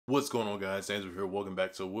What's going on, guys? Angelo here. Welcome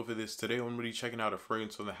back to With This. Today I'm going to be checking out a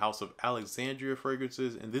fragrance from the house of Alexandria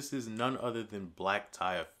fragrances, and this is none other than Black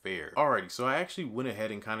Tie Affair. Alrighty, so I actually went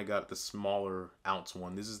ahead and kind of got the smaller ounce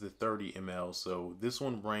one. This is the 30 ml, so this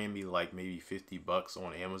one ran me like maybe 50 bucks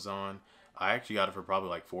on Amazon. I actually got it for probably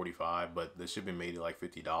like 45, but the shipping made it like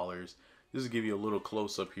 $50. Just to give you a little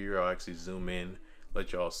close up here, I'll actually zoom in,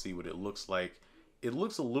 let y'all see what it looks like. It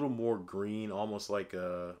looks a little more green, almost like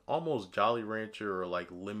almost Jolly Rancher or like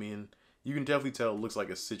lemon. You can definitely tell it looks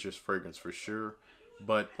like a citrus fragrance for sure.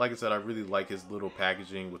 But like I said, I really like his little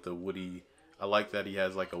packaging with the woody. I like that he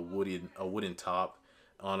has like a wooden top.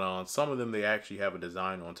 On some of them, they actually have a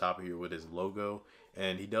design on top of here with his logo.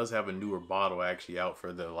 And he does have a newer bottle actually out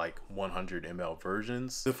for the like 100 ml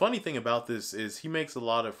versions. The funny thing about this is he makes a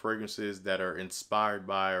lot of fragrances that are inspired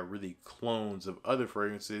by or really clones of other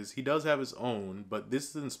fragrances. He does have his own, but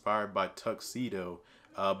this is inspired by Tuxedo.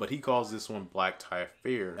 But he calls this one Black Tie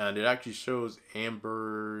Affair. And it actually shows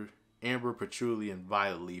amber, patchouli, and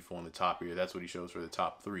violet leaf on the top here. That's what he shows for the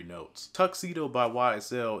top 3 notes. Tuxedo by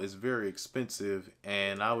YSL is very expensive,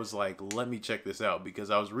 and I was like, let me check this out, because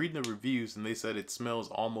I was reading the reviews and they said it smells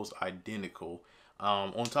almost identical.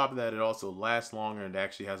 On top of that, it also lasts longer and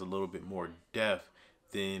actually has a little bit more depth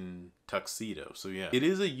than Tuxedo. So yeah, it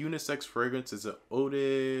is a unisex fragrance. It's an eau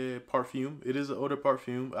de parfum. It is an eau de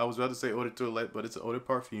parfum. I was about to say eau de toilette, but it's an eau de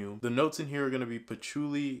parfum. The notes in here are going to be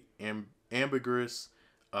patchouli, ambergris,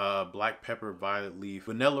 black pepper, violet leaf,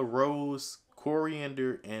 vanilla rose,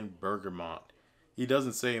 coriander, and bergamot. He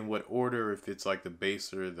doesn't say in what order, if it's like the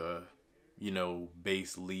base or the,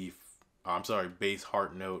 base leaf, base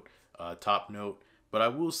heart note, top note. But I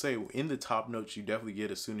will say in the top notes you definitely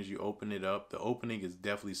get as soon as you open it up. The opening is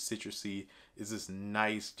definitely citrusy. It's this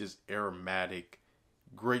nice, just aromatic,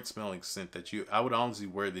 great smelling scent that I would honestly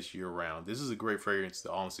wear this year round. This is a great fragrance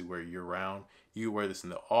to honestly wear year round. You can wear this in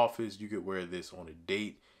the office. You could wear this on a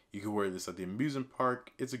date. You could wear this at the amusement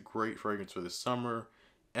park. It's a great fragrance for the summer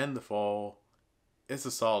and the fall. It's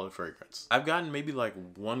a solid fragrance. I've gotten maybe like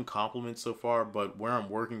 1 compliment so far, but where I'm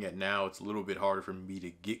working at now, it's a little bit harder for me to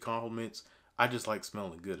get compliments. I just like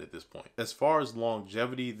smelling good at this point. As far as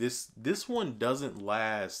longevity, this one doesn't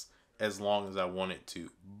last as long as I want it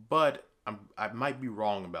to, but I might be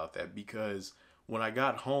wrong about that, because when I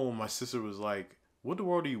got home, my sister was like, "What the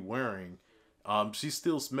world are you wearing?" She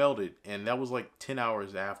still smelled it, and that was like 10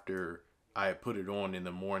 hours after I had put it on in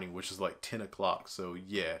the morning, which is like 10 o'clock. So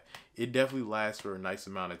yeah, it definitely lasts for a nice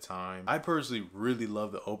amount of time. I personally really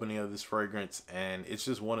love the opening of this fragrance, and it's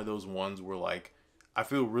just one of those ones where like I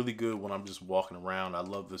feel really good when I'm just walking around. I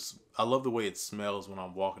love the way it smells when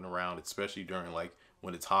I'm walking around, especially during like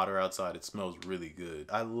when it's hotter outside. It smells really good.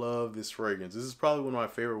 I love this fragrance. This is probably one of my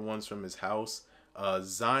favorite ones from his house.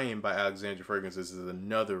 Zion by Alexandria Fragrances is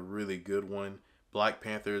another really good one. Black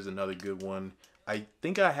Panther is another good one. I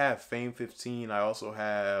think I have Fame 15. I also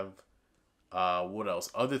have what else?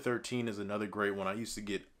 Other 13 is another great one. I used to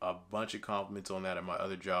get a bunch of compliments on that at my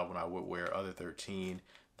other job when I would wear Other 13.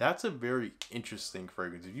 That's a very interesting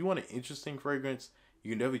fragrance. If you want an interesting fragrance, you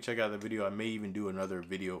can definitely check out the video. I may even do another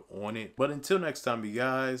video on it. But until next time, you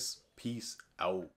guys, peace out.